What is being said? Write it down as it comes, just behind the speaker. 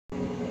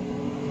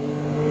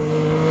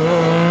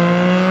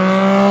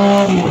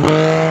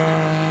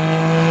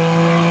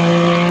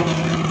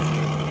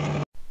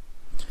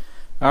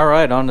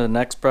Alright, on to the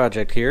next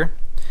project here.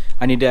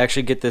 I need to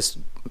actually get this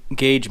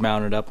gauge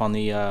mounted up on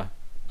the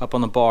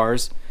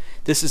bars.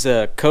 This is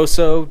a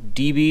Koso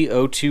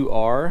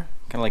DB02R,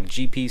 kind of like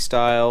GP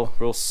style,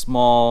 real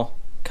small,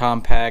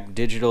 compact,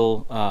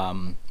 digital,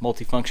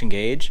 multifunction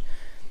gauge.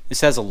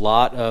 This has a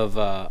lot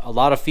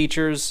of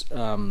features,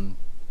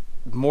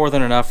 more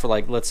than enough for,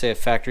 like, let's say a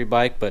factory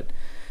bike, but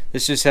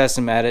this just has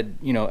some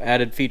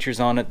added features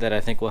on it that I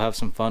think we'll have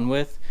some fun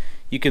with.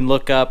 You can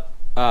look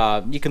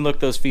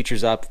those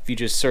features up if you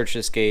just search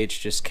this gauge,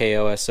 just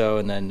KOSO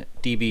and then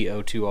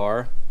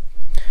DB02R.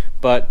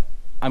 But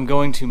I'm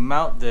going to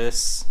mount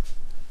this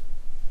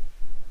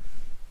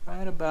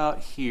right about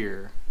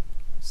here.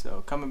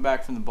 So coming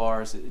back from the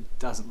bars, it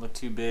doesn't look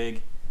too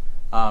big.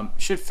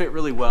 Should fit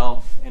really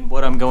well. And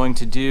what I'm going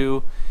to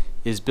do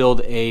is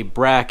build a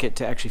bracket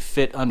to actually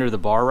fit under the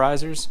bar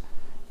risers,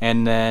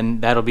 and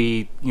then that'll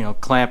be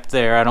clamped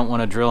there. I don't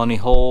want to drill any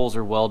holes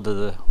or weld to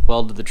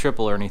the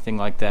triple or anything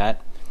like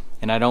that.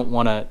 And I don't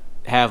want to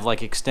have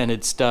like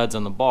extended studs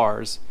on the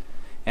bars,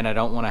 and I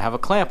don't want to have a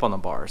clamp on the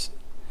bars.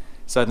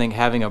 So I think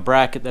having a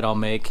bracket that I'll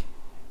make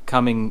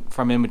coming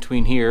from in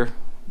between here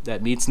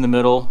that meets in the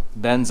middle,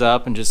 bends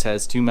up, and just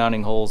has two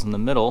mounting holes in the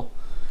middle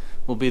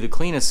will be the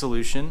cleanest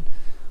solution,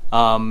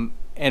 and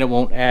it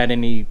won't add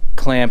any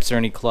clamps or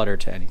any clutter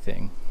to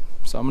anything.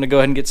 So I'm going to go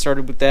ahead and get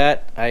started with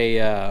that.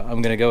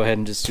 I'm going to go ahead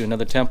and just do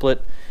another template,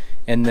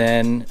 and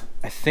then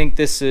I think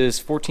this is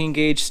 14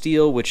 gauge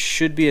steel, which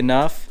should be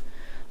enough.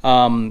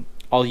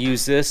 I'll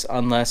use this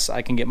unless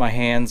I can get my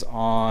hands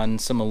on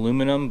some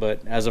aluminum,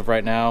 but as of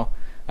right now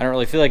I don't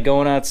really feel like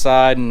going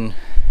outside and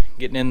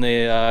getting in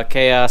the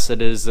chaos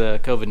that is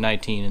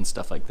COVID-19 and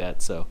stuff like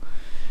that. So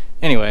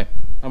anyway,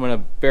 I'm going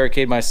to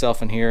barricade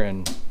myself in here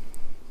and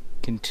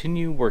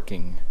continue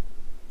working.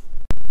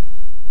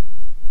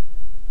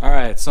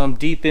 Alright, so I'm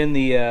deep in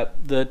the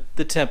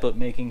template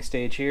making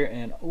stage here,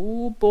 and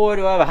oh boy,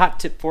 do I have a hot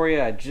tip for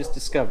you I just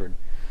discovered.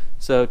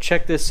 So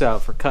check this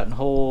out for cutting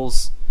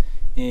holes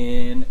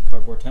in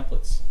cardboard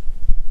templates.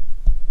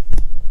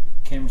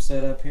 Camera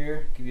set up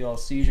here, give you all a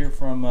seizure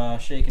from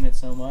shaking it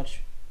so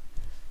much.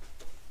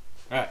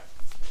 Alright.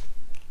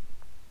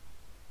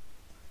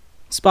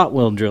 Spot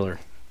weld driller.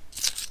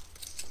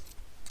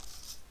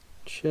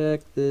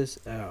 Check this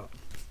out.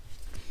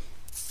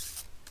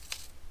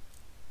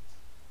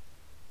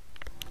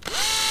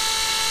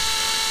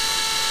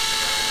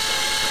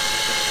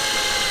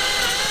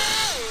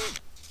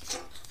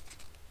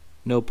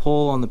 No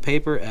pull on the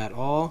paper at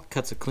all.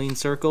 Cuts a clean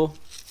circle.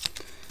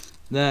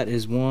 That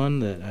is one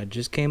that I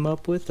just came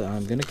up with that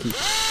I'm gonna keep.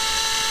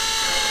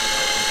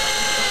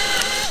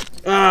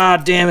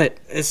 Ah, damn it.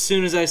 As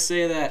soon as I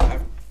say that, I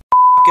f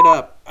it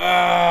up.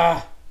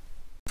 Ah.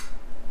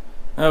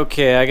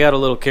 Okay, I got a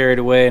little carried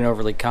away and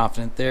overly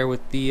confident there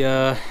with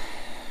the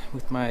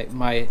with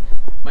my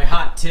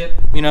hot tip,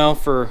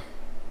 for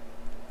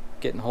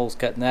getting holes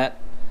cut in that.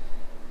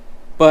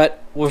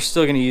 But we're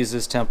still gonna use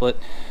this template,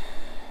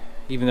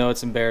 even though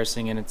it's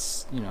embarrassing and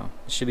it's,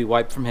 it should be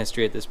wiped from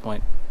history at this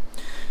point.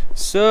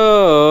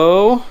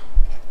 So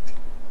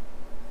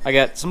I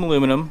got some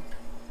aluminum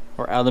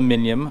or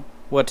aluminium,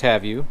 what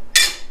have you,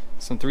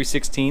 some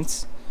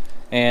 3/16,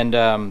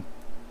 and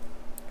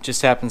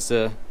just happens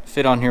to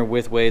fit on here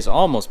widthways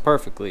almost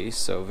perfectly,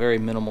 so very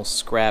minimal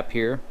scrap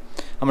here.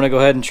 I'm gonna go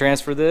ahead and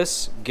transfer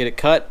this, get it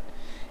cut,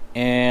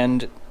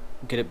 and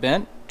get it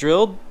bent,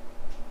 drilled,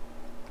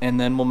 and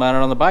then we'll mount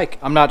it on the bike.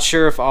 I'm not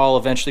sure if I'll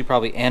eventually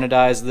probably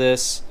anodize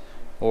this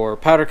or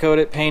powder coat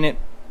it, paint it,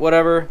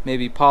 whatever,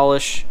 maybe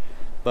polish,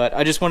 but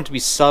I just want it to be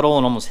subtle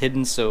and almost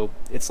hidden, so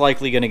it's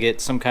likely going to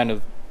get some kind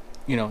of,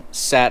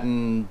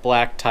 satin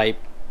black type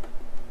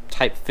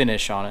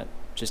finish on it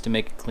just to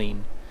make it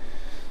clean.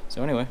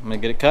 So anyway, I'm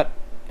going to get it cut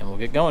and we'll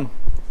get going.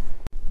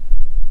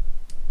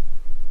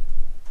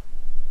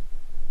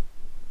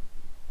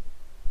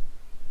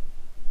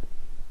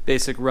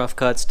 Basic rough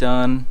cuts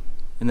done.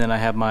 And then I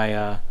have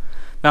my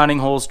mounting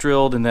holes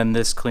drilled, and then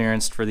this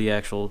clearance for the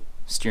actual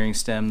steering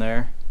stem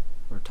there,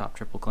 or top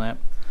triple clamp.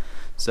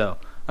 So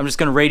I'm just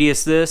going to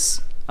radius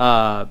this,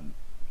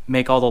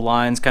 make all the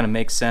lines kind of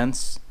make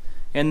sense.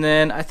 And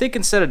then I think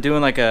instead of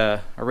doing like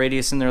a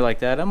radius in there like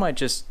that, I might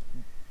just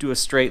do a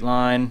straight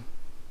line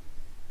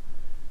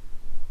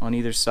on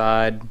either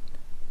side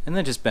and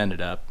then just bend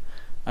it up.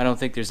 I don't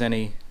think there's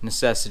any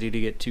necessity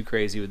to get too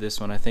crazy with this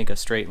one. I think a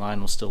straight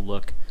line will still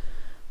look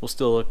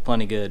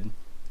plenty good.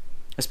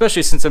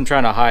 Especially since I'm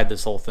trying to hide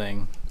this whole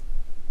thing.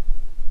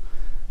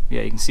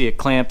 Yeah, you can see it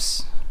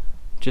clamps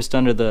just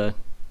under the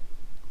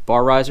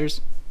bar risers.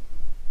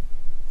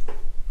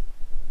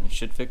 It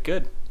should fit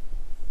good.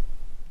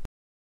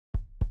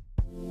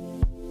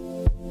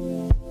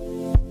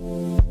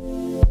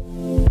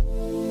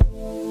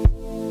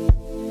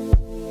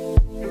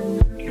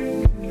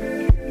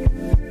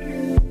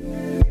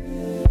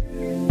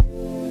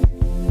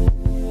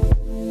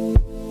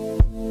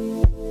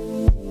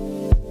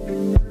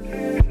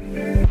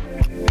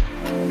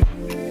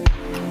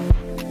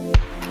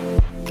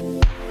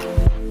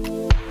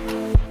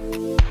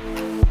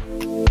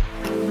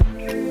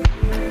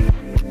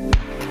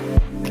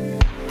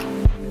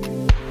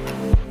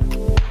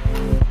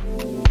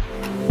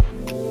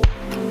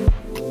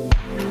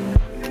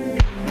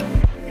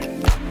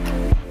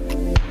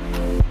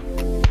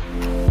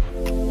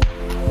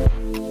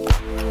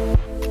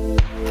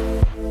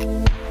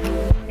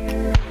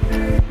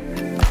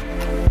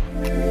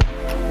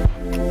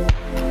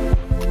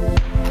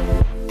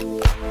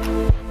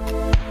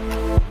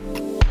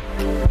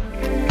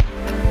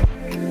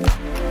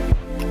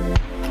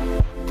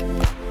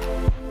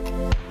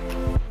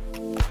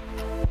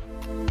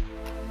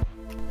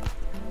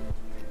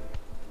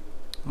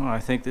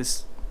 think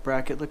this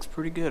bracket looks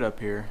pretty good up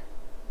here.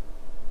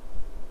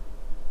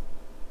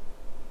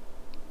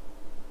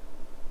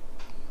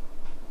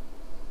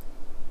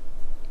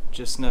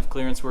 Just enough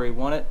clearance where you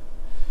want it.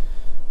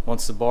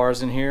 Once the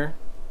bar's in here,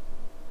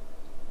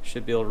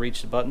 should be able to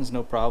reach the buttons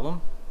no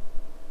problem.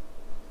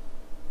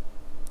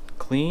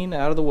 Clean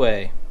out of the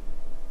way.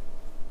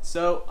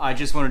 So I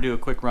just want to do a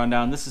quick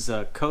rundown. This is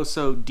a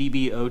Koso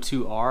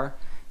DB02R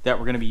that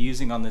we're going to be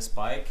using on this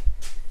bike,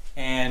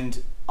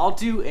 and I'll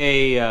do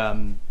a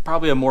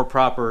probably a more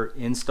proper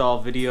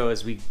install video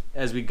as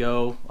we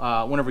go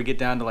whenever we get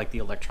down to like the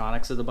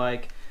electronics of the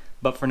bike.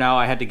 But for now,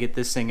 I had to get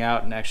this thing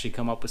out and actually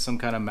come up with some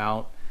kind of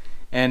mount.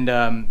 And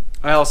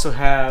I also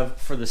have,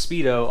 for the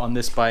Speedo on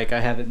this bike,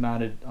 I have it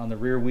mounted on the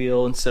rear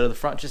wheel instead of the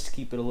front, just to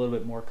keep it a little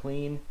bit more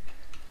clean.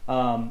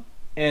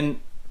 And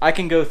I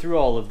can go through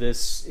all of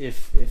this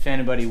if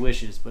anybody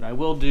wishes, but I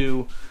will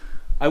do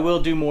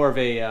more of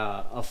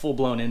a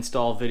full-blown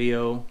install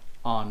video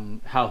on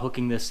how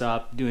hooking this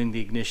up, doing the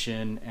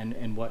ignition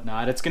and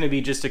whatnot. It's going to be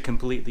just a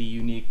completely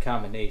unique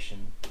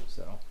combination.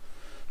 So,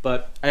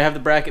 but I have the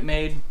bracket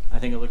made. I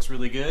think it looks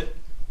really good,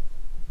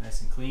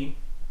 nice and clean.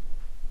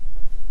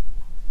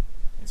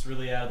 It's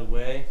really out of the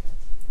way,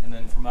 and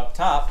then from up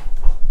top,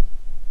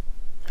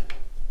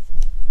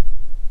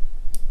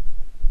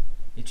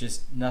 it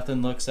just,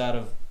 nothing looks out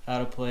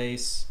of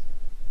place.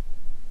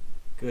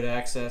 Good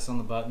access on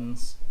the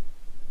buttons,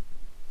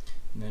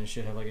 and then it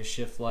should have like a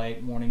shift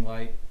light, warning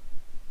light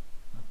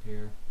up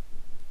here.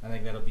 I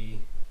think that'll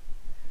be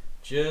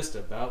just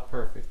about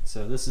perfect.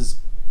 So this is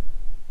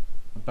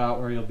about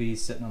where you'll be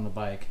sitting on the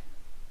bike.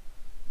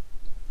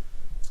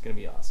 It's gonna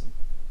be awesome.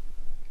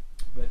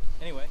 But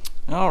anyway,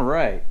 all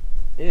right,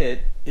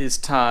 it is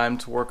time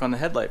to work on the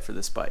headlight for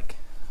this bike,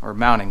 or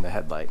mounting the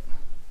headlight.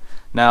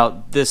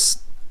 Now,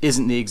 this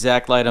isn't the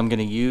exact light I'm going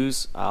to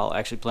use. I'll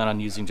actually plan on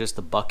using just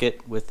the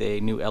bucket with a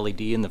new LED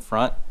in the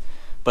front,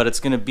 but it's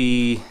going to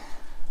be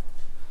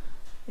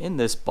in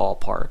this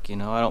ballpark. You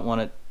know, I don't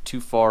want it too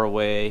far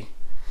away.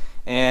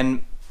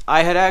 And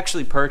I had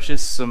actually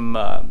purchased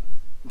some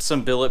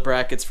billet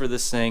brackets for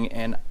this thing,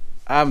 and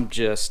I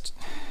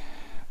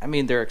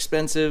mean, they're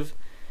expensive,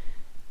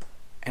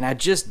 and I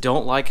just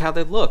don't like how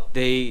they look.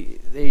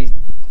 They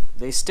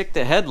stick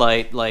the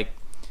headlight like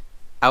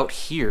out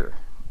here.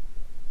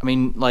 I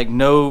mean, like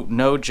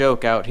no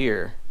joke, out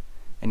here,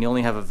 and you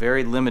only have a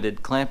very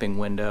limited clamping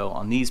window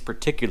on these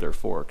particular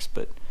forks.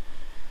 But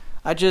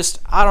I don't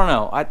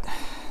know. I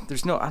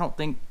don't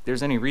think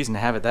there's any reason to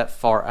have it that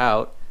far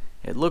out.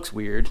 It looks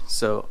weird,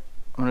 so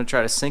I'm gonna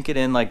try to sink it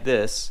in like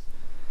this.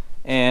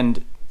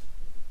 And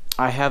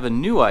I have a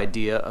new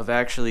idea of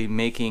actually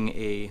making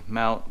a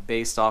mount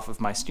based off of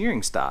my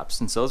steering stops,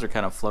 since those are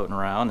kind of floating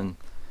around, and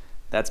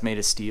that's made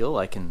of steel.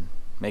 I can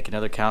make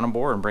another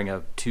counterbore and bring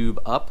a tube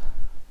up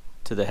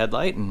to the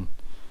headlight, and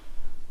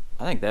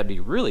I think that'd be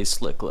really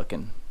slick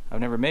looking.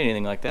 I've never made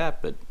anything like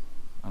that, but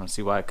I don't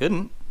see why I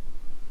couldn't.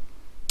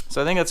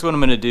 So I think that's what I'm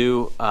going to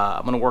do.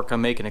 I'm going to work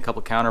on making a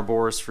couple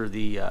counterbores for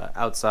the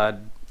outside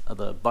of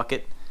the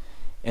bucket,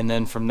 and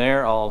then from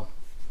there I'll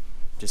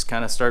just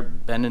kind of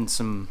start bending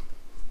some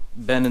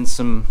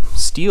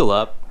steel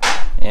up,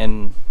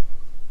 and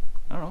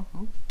I don't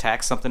know,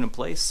 tack something in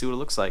place, see what it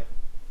looks like.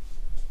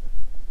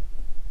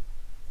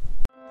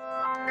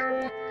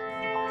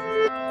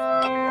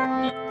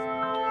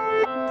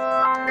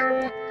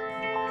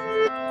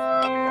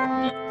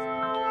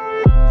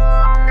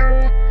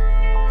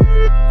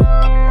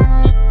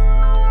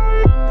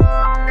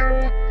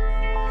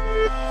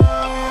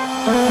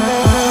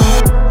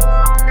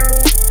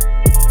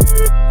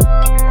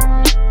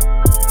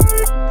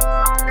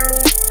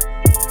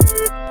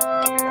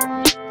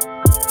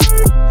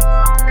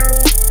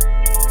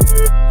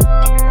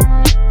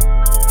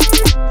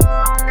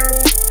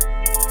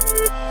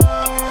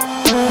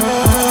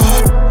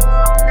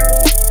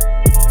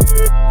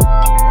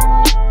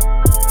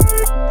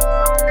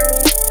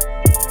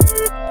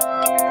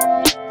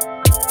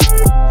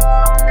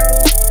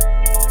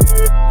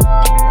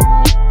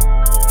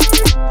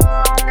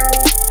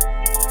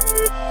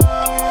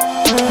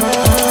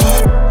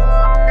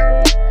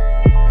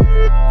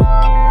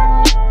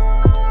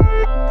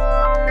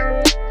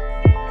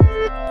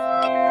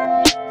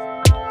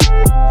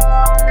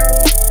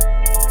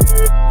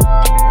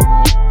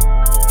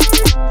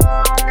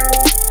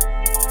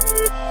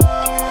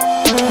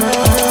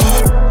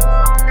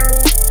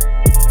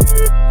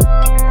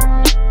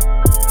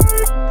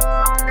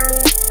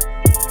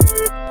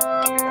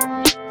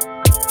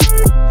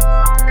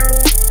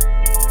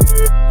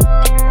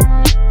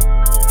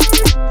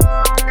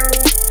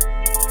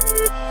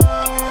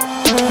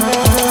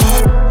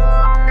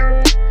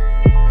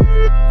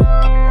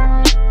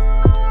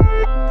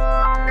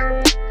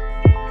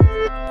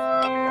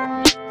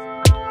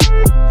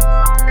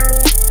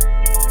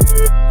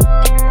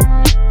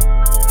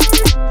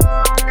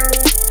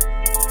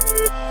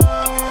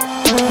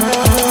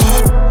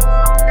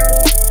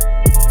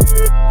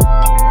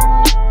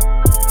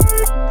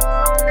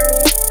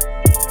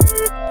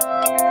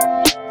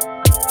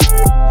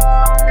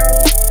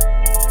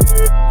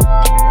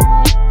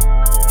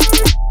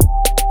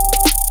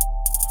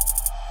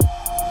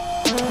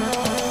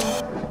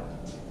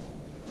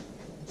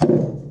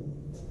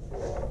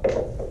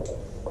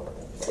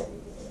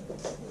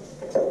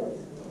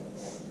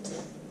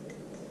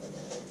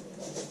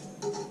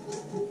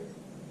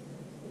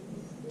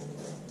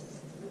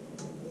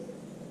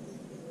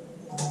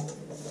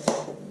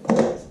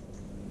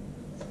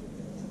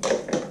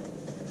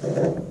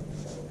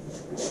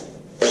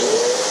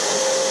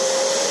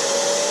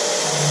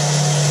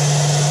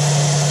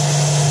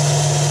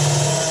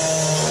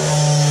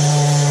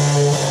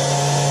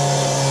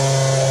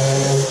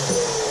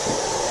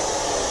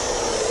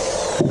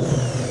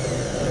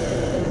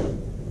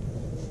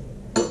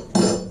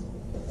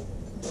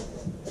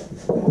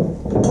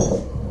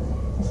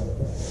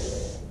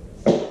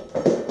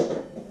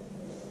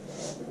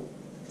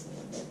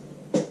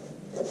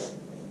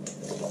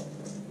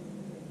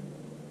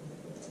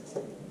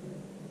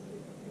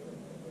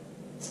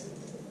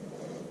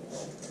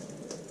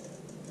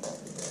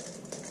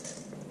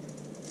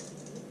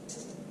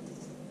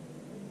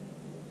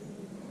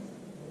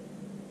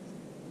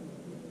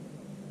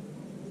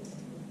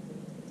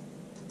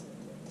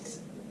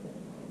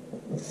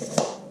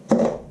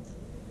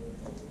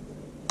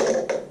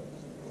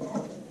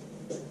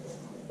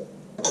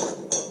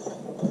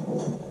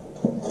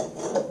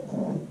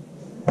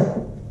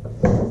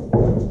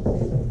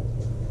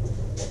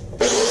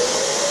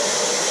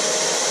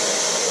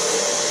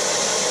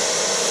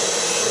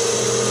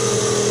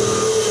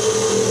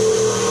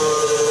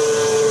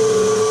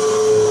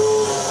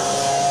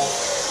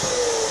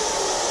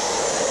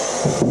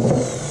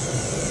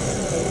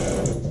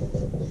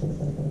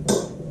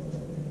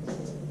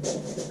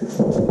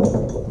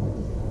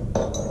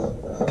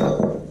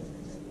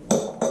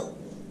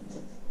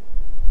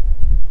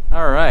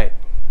 Alright,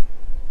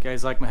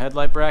 guys like my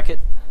headlight bracket?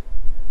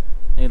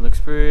 It looks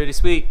pretty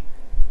sweet.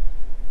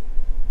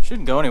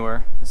 Shouldn't go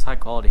anywhere. It's high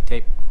quality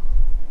tape.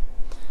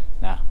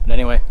 Nah, but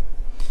anyway,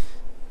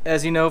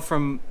 as you know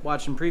from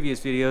watching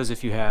previous videos,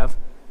 if you have,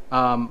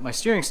 my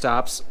steering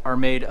stops are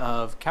made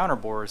of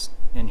counterbores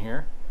in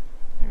here.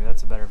 Maybe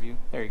that's a better view.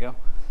 There you go.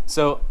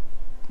 So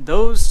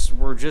those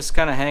were just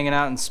kind of hanging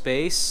out in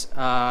space.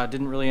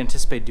 Didn't really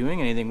anticipate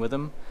doing anything with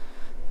them,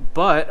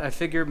 but I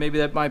figured maybe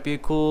that might be a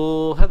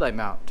cool headlight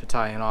mount to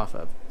tie in off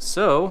of.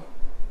 So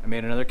I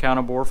made another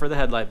counterbore for the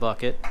headlight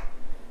bucket,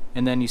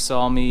 and then you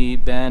saw me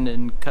bend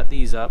and cut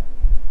these up.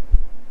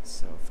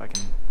 So if I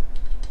can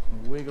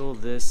wiggle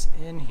this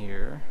in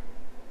here,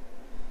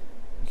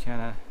 you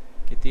kind of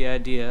get the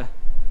idea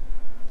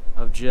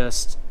of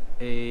just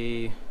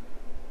a,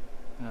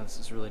 oh, this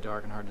is really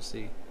dark and hard to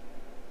see,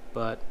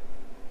 but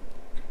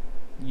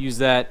use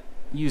that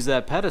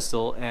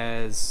pedestal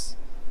as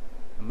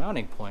a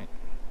mounting point.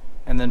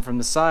 And then from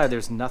the side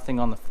there's nothing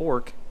on the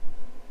fork.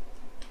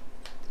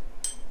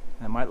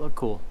 That might look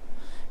cool.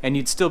 And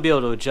you'd still be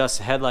able to adjust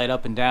the headlight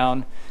up and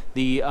down.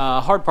 The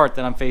hard part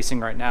that I'm facing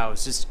right now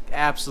is just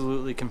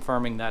absolutely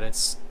confirming that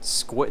it's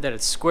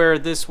square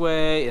this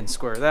way and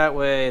square that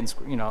way, and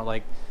you know,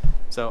 like,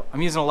 so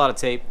I'm using a lot of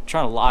tape,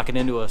 trying to lock it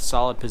into a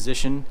solid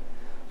position,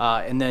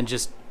 and then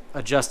just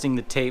adjusting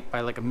the tape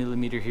by like a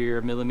millimeter here,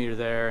 a millimeter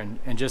there,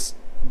 and just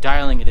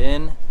dialing it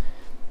in.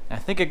 And I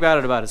think I got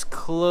it about as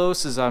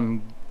close as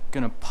I'm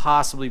gonna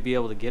possibly be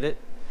able to get it,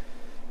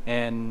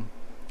 and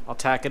I'll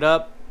tack it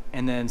up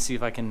and then see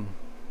if I can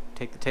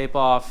take the tape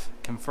off,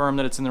 confirm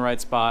that it's in the right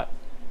spot,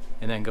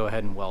 and then go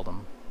ahead and weld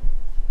them.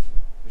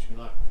 Wish me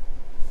luck.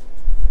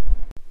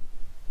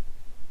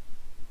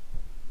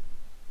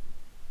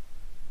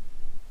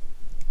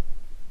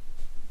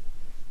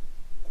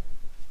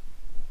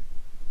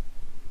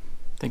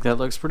 I think that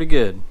looks pretty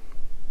good.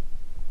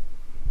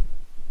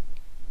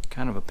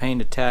 Kind of a pain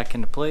to tack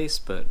into place,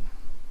 but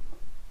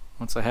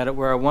once I had it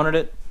where I wanted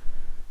it,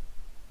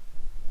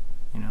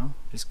 you know,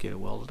 just get it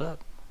welded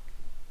up.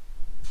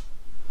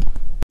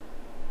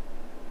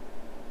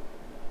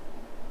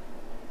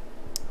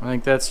 I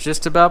think that's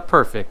just about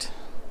perfect.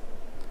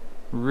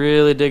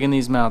 Really digging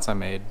these mounts I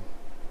made.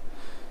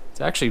 It's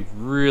actually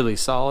really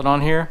solid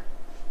on here.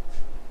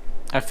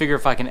 I figure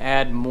if I can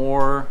add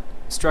more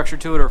structure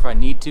to it, or if I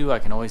need to, I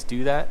can always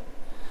do that.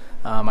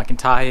 I can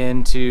tie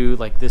into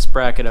like this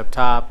bracket up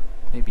top,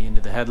 maybe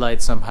into the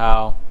headlight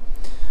somehow.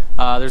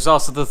 There's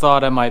also the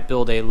thought I might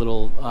build a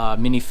little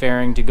mini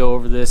fairing to go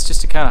over this,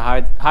 just to kind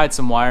of hide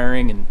some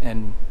wiring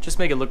and just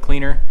make it look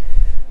cleaner,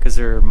 because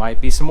there might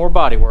be some more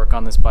body work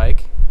on this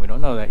bike. We don't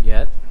know that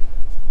yet,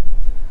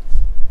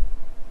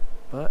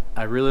 but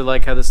I really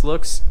like how this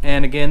looks.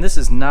 And again, this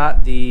is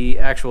not the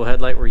actual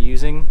headlight we're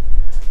using.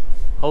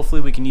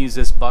 Hopefully we can use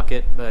this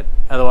bucket, but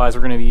otherwise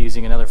we're going to be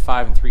using another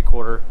 5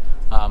 3/4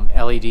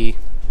 LED.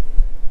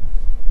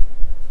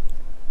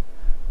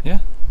 Yeah,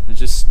 it's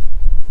just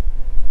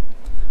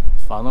a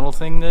fun little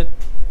thing that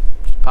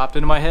just popped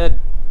into my head.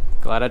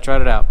 Glad I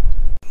tried it out.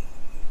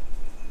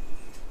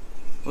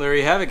 Well, there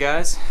you have it,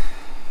 guys.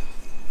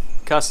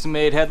 Custom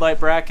made headlight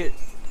bracket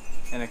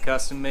and a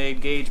custom made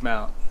gauge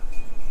mount.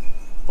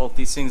 Both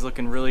these things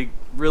looking really,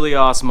 really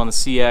awesome on the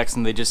CX,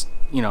 and they just,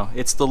 you know,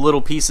 it's the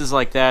little pieces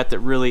like that that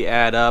really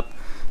add up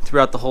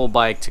throughout the whole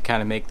bike to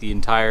kind of make the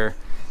entire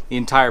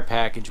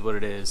package what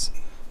it is.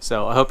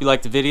 So I hope you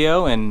liked the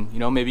video, and you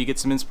know, maybe you get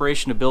some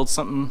inspiration to build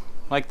something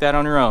like that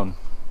on your own.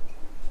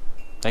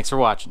 Thanks for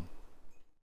watching.